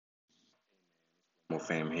More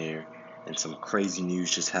fam here, and some crazy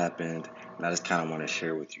news just happened, and I just kind of want to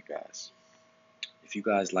share with you guys. If you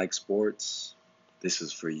guys like sports, this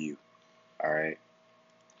is for you. All right.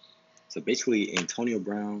 So basically, Antonio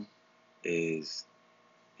Brown is,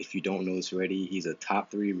 if you don't know this already, he's a top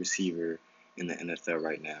three receiver in the NFL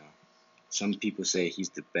right now. Some people say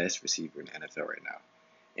he's the best receiver in the NFL right now.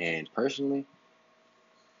 And personally,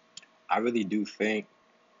 I really do think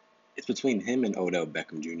it's between him and Odell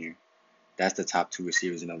Beckham Jr. That's the top two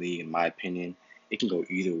receivers in the league, in my opinion. It can go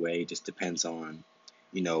either way. It just depends on,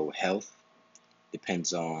 health.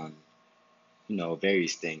 Depends on,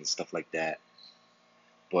 various things, stuff like that.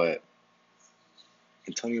 But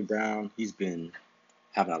Antonio Brown, he's been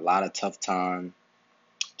having a lot of tough time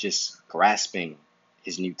just grasping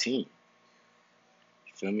his new team.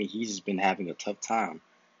 You feel me? He's just been having a tough time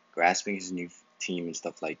grasping his new team and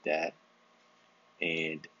stuff like that.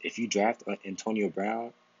 And if you draft Antonio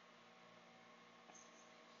Brown,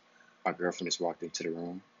 my girlfriend just walked into the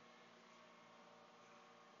room.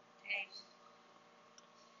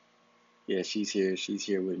 Yeah, she's here. She's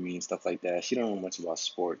here with me and stuff like that. She don't know much about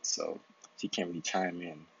sports, so she can't really chime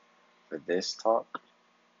in for this talk.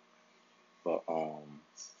 But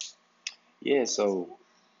yeah. So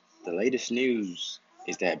the latest news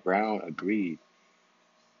is that Brown agreed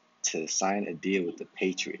to sign a deal with the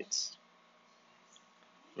Patriots.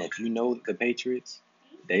 Now, if you know the Patriots,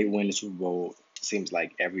 they win the Super Bowl seems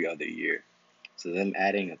like every other year. So them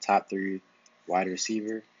adding a top three wide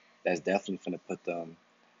receiver, that's definitely going to put them.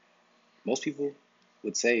 Most people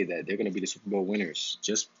would say that they're going to be the Super Bowl winners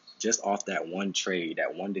just off that one trade,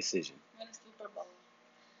 that one decision.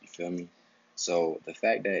 You feel me? So the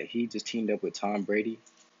fact that he just teamed up with Tom Brady,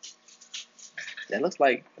 it looks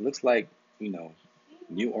like you know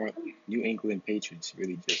New England Patriots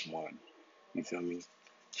really just won. You feel me?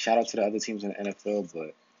 Shout out to the other teams in the NFL,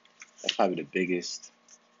 but that's probably the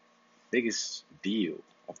biggest deal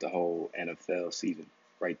of the whole NFL season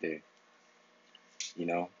right there. You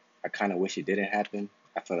know, I kind of wish it didn't happen.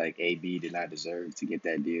 I feel like AB did not deserve to get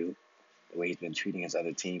that deal. The way he's been treating his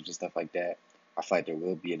other teams and stuff like that. I feel like there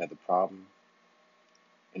will be another problem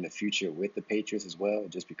in the future with the Patriots as well,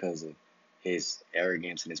 just because of his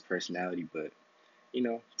arrogance and his personality. But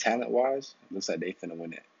talent wise, it looks like they finna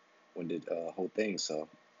win the whole thing. So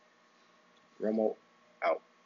Romo out.